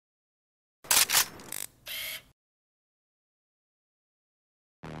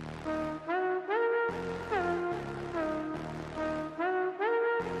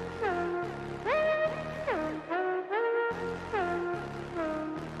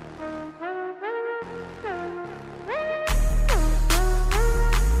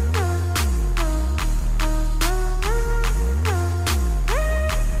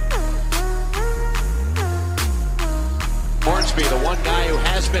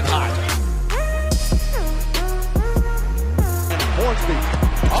it hot. Hornsby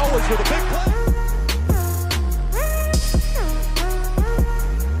always with a big play.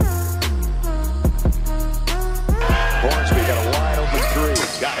 Hornsby got a wide open three.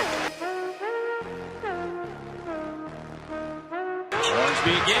 Got it.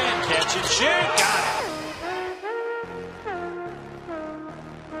 Hornsby again. Catch and shoot. Got it.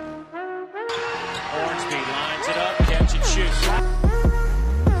 Hornsby lines it up. Catch and shoot.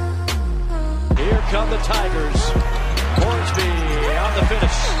 Here come the Tigers. Hornsby on the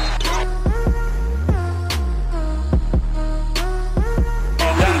finish.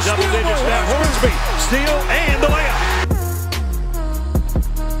 And down double digits now. Hornsby, steal and the layup.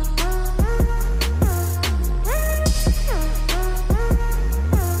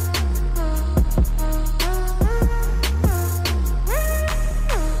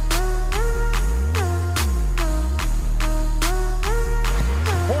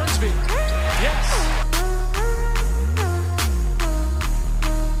 Hornsby, yes.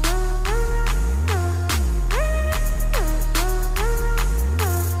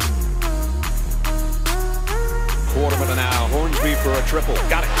 Quarterman now. Hornsby for a triple.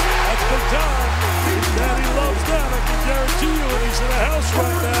 Got it. That's big time. His daddy loves that. I can guarantee you, and he's in the house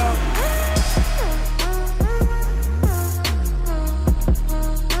right now.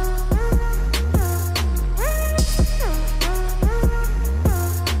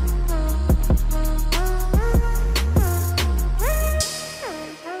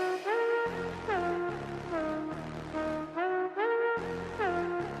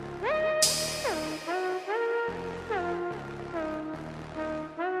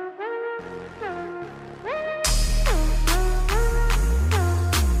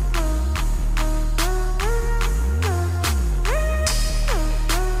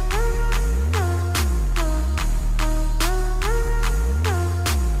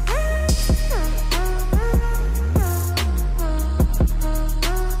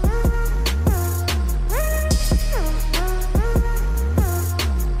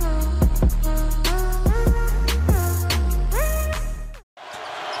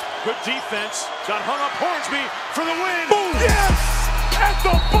 Good defense. Got hung up. Hornsby for the win. Boom. Yes! At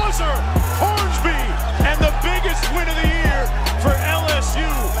the buzzer. Hornsby. And the biggest win of the year for LSU.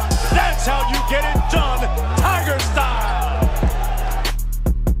 That's how you get it done